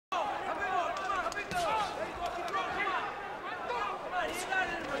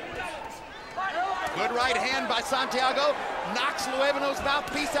Good right hand by Santiago. Knocks Luevano's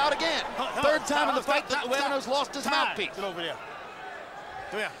mouthpiece out again. Third time in the fight that Luevano's lost his mouthpiece. Get over there.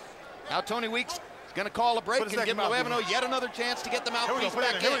 Come here. Now Tony Weeks is going to call a break and give Luevano yet another chance to get the mouthpiece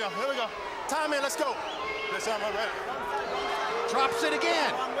back in. Here we go. Time in, let's go. Drops it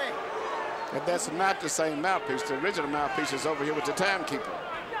again. And that's not the same mouthpiece. The original mouthpiece is over here with the timekeeper.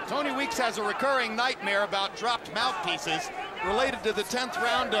 Tony Weeks has a recurring nightmare about dropped mouthpieces related to the 10th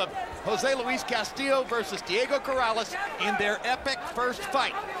round of Jose Luis Castillo versus Diego Corrales in their epic first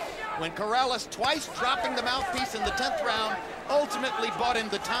fight, when Corrales, twice dropping the mouthpiece in the 10th round, ultimately bought in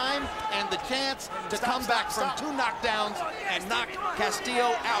the time and the chance to come back from 2 knockdowns and knock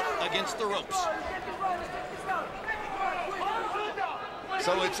Castillo out against the ropes.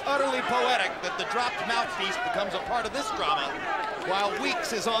 So it's utterly poetic that the dropped mouthpiece becomes a part of this drama while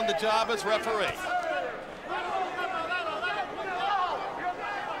Weeks is on the job as referee.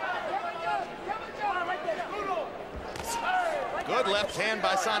 Good left hand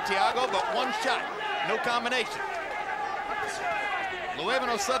by Santiago, but one shot, no combination.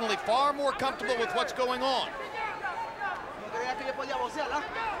 Luevano suddenly far more comfortable with what's going on.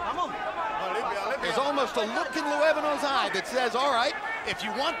 There's almost a look in Luevano's eye that says, all right, if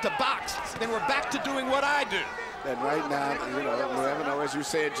you want to box, then we're back to doing what I do. And right now, you know, Luevano, as you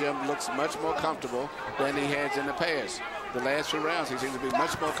said, Jim, looks much more comfortable than he has in the past. The last 3 rounds, he seems to be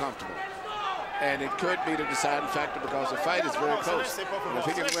much more comfortable. And it could be the deciding factor because the fight is very close. And if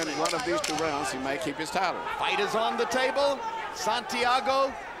he can win one of these 2 rounds, he might keep his title. Fight is on the table.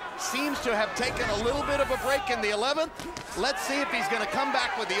 Santiago seems to have taken a little bit of a break in the 11th. Let's see if he's going to come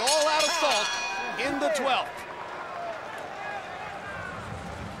back with the all-out assault in the 12th.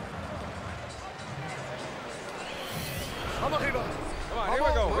 Come on, here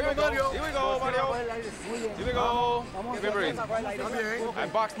we go, Mario. Here we go. Give me a breathe. I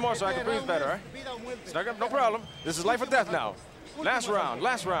boxed more so I can breathe better, right? No problem. This is life or death now. Last round.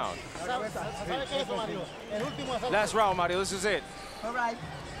 Last round, Mario. This is it. All right.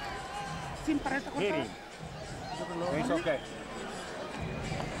 Hit him. It's okay.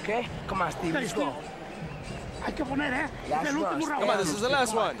 Okay, come on, Steve, let's go. Come on, this is the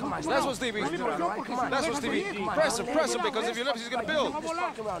last one. Last one, Stevie. Last one, Stevie. Press him, because if you left, he's going to build.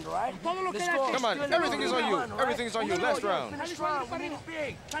 Come on, everything is on you. Everything is on you. Last round.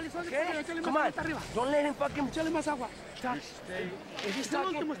 Come on, don't let him fucking...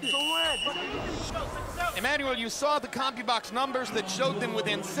 Emmanuel, you saw the CompuBox numbers that showed them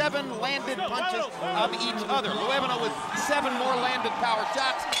within 7 landed punches of each other. Luevano with 7 more landed power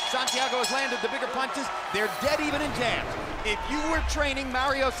shots. Santiago has landed the bigger punches. They're dead even in jabs. If you were training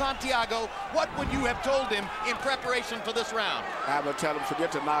Mario Santiago, what would you have told him in preparation for this round? I would tell him,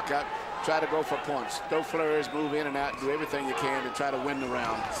 forget the knockout. Try to go for points. Throw flurries, move in and out, do everything you can to try to win the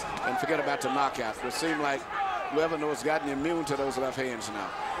round. And forget about the knockout. It seems like Luevano has gotten immune to those left hands now.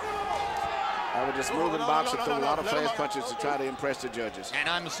 I would just move and box and throw a lot of fast punches to try to impress the judges. And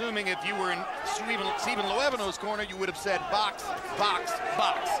I'm assuming if you were in Steven Luevano's corner, you would have said box, box,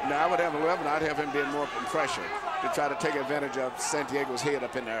 box. No, I would have Luevano. I'd have him being more in pressure to try to take advantage of Santiago's head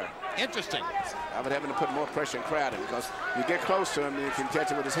up in there. Interesting. I would have him to put more pressure and crowd him, because you get close to him and you can catch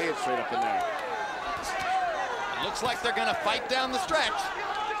him with his head straight up in there. It looks like they're going to fight down the stretch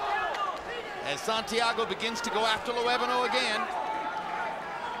as Santiago begins to go after Luevano again.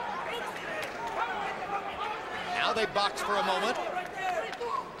 Now they box for a moment.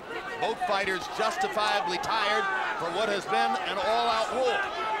 Both fighters justifiably tired for what has been an all-out war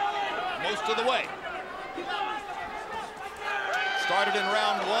most of the way. Started in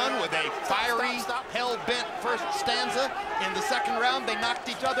round 1 with a fiery, hell-bent first stanza. In the second round, they knocked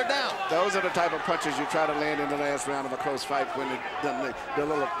each other down. Those are the type of punches you try to land in the last round of a close fight when the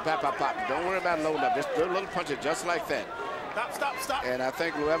little pop. Don't worry about loading up. Just do little punches just like that. Stop. And I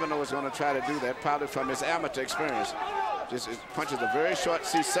think Luevano is going to try to do that, probably from his amateur experience. Just his punches are very short,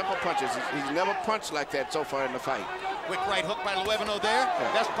 simple punches. He's never punched like that so far in the fight. Quick right hook by Luevano there.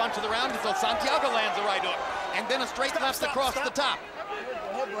 Yeah. Best punch of the round until Santiago lands a right hook. And then a straight left across the top.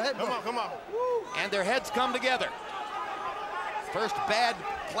 Go ahead. Come on. And their heads come together. First bad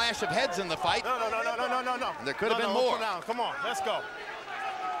clash of heads in the fight. No. And there could have been more. Come on, let's go.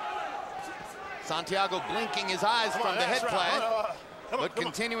 Santiago blinking his eyes from the head clash, but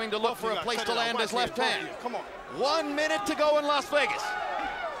continuing to look for a place to land his left hand. Come on. 1 minute to go in Las Vegas.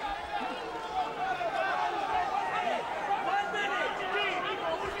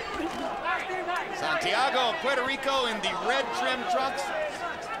 Santiago of Puerto Rico in the red trim trunks.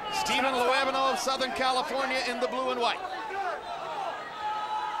 Steven Luevano of Southern California in the blue and white.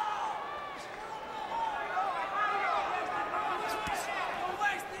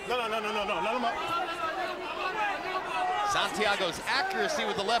 No. Let him up. Santiago's accuracy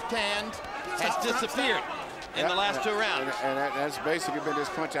with the left hand has disappeared in the last 2 rounds. And that's basically been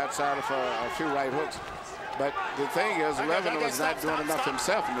his punch outside of a few right hooks. But the thing is, Luevano is not doing enough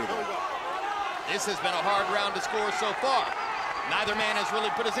himself neither. This has been a hard round to score so far. Neither man has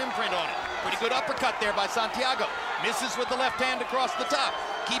really put his imprint on it. Pretty good uppercut there by Santiago. Misses with the left hand across the top.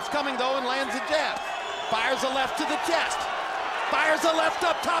 Keeps coming, though, and lands a jab. Fires a left to the chest. Fires a left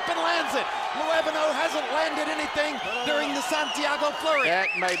up top and lands it. Luevano hasn't landed anything during the Santiago flurry. That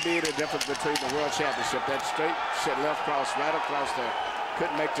might be the difference between the World Championship. That straight left cross right across there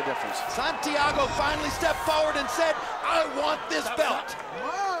couldn't make the difference. Santiago finally stepped forward and said, I want this belt.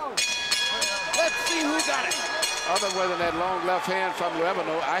 Let's see who got it. Other than that long left hand from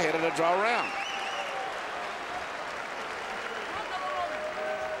Luevano, I headed a draw round.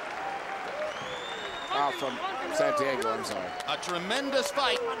 From Santiago, I'm sorry. A tremendous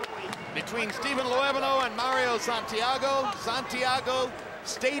fight between Stephen Luevano and Mario Santiago. Santiago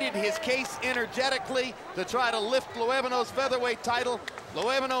stated his case energetically to try to lift Luevano's featherweight title.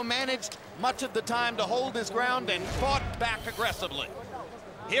 Luevano managed much of the time to hold his ground and fought back aggressively.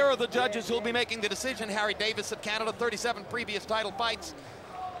 Here are the judges who will be making the decision. Harry Davis of Canada, 37 previous title fights.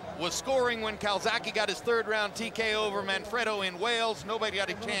 Was scoring when Calzaghe got his 3rd round TKO over Manfredo in Wales. Nobody got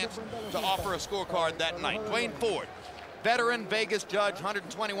a chance to offer a scorecard that night. Dwayne Ford, veteran Vegas judge,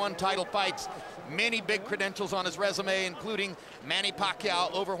 121 title fights, many big credentials on his resume, including Manny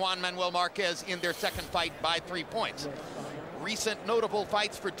Pacquiao over Juan Manuel Marquez in their 2nd fight by 3 points. Recent notable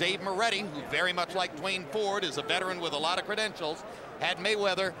fights for Dave Moretti, who very much like Dwayne Ford is a veteran with a lot of credentials, had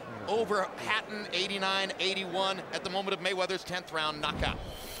Mayweather over Hatton 89-81 at the moment of Mayweather's 10th round knockout.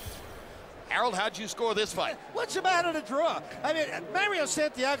 Harold, how'd you score this fight? What's the matter to draw? I mean, Mario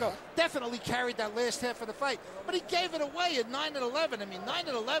Santiago definitely carried that last half of the fight, but he gave it away at 9-11. I mean,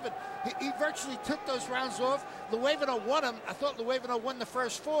 9-11, he virtually took those rounds off. Luevano won them. I thought Luevano won the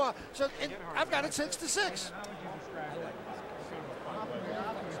first 4, so I've got it 6-6.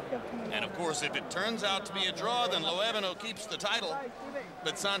 And of course, if it turns out to be a draw, then Luevano keeps the title.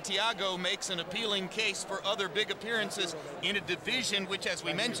 But Santiago makes an appealing case for other big appearances in a division which, as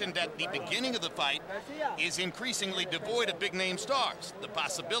we mentioned at the beginning of the fight, is increasingly devoid of big-name stars. The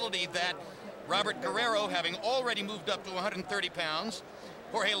possibility that Robert Guerrero, having already moved up to 130 pounds,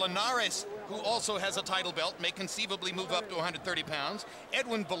 Jorge Linares, who also has a title belt, may conceivably move up to 130 pounds.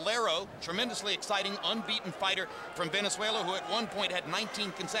 Edwin Valero, tremendously exciting, unbeaten fighter from Venezuela, who at one point had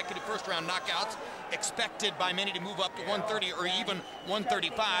 19 consecutive first-round knockouts, expected by many to move up to 130 or even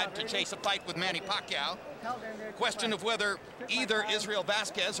 135 to chase a fight with Manny Pacquiao. Question of whether either Israel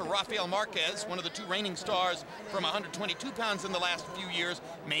Vasquez or Rafael Marquez, one of the 2 reigning stars from 122 pounds in the last few years,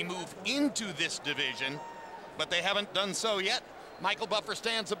 may move into this division, but they haven't done so yet. Michael Buffer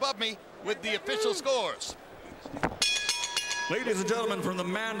stands above me with the official scores. Ladies and gentlemen, from the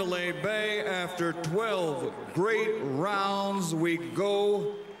Mandalay Bay, after 12 great rounds, we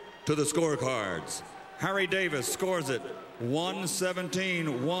go to the scorecards. Harry Davis scores it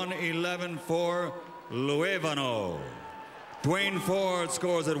 117-111 for Luevano. Dwayne Ford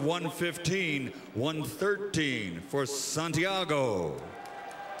scores it 115-113 for Santiago.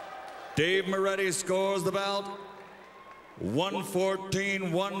 Dave Moretti scores the bout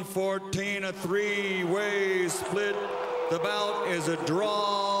 114-114, a 3-way split. The bout is a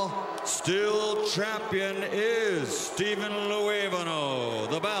draw. Still champion is Stephen Luevano.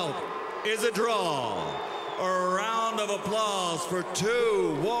 The bout is a draw. A round of applause for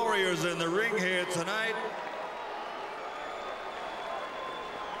 2 warriors in the ring here tonight.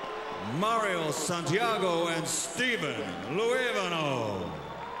 Mario Santiago and Stephen Luevano.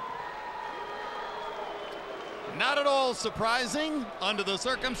 Not at all surprising under the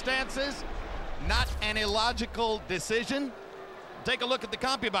circumstances. Not an illogical decision. Take a look at the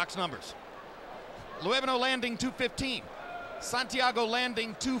CompuBox numbers. Luevano landing 215. Santiago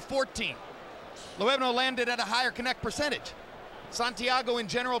landing 214. Luevano landed at a higher connect percentage. Santiago in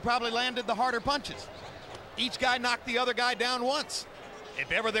general probably landed the harder punches. Each guy knocked the other guy down once.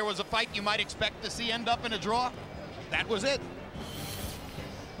 If ever there was a fight you might expect to see end up in a draw, that was it.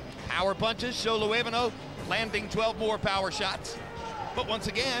 Power punches show Luevano landing 12 more power shots. But once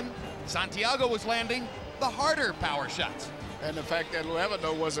again, Santiago was landing the harder power shots. And the fact that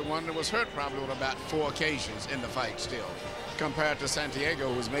Luevano was the one that was hurt probably on about 4 occasions in the fight still, compared to Santiago,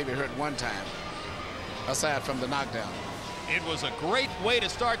 who was maybe hurt 1 time, aside from the knockdown. It was a great way to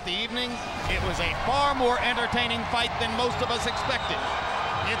start the evening. It was a far more entertaining fight than most of us expected.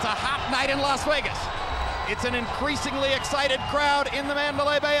 It's a hot night in Las Vegas. It's an increasingly excited crowd in the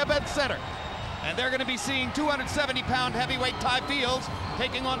Mandalay Bay Event Center. And they're going to be seeing 270-pound heavyweight Ty Fields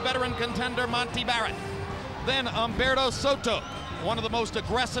taking on veteran contender Monty Barrett. Then Humberto Soto, one of the most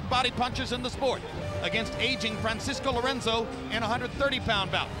aggressive body punchers in the sport, against aging Francisco Lorenzo in a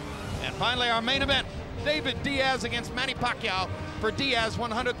 130-pound bout. And finally, our main event, David Diaz against Manny Pacquiao for Diaz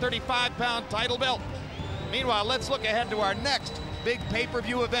 135-pound title belt. Meanwhile, let's look ahead to our next big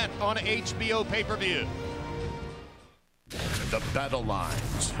pay-per-view event on HBO pay-per-view. The battle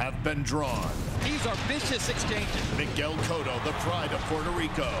lines have been drawn. These are vicious exchanges. Miguel Cotto, the pride of Puerto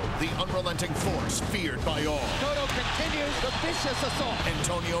Rico, the unrelenting force feared by all. Cotto continues the vicious assault.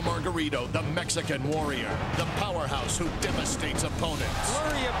 Antonio Margarito, the Mexican warrior, the powerhouse who devastates opponents.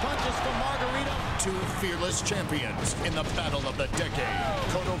 Flurry of punches from Margarito. Two fearless champions in the battle of the decade.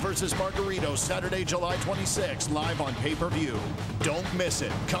 Cotto versus Margarito, Saturday, July 26, live on pay-per-view. Don't miss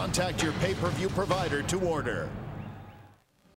it. Contact your pay-per-view provider to order.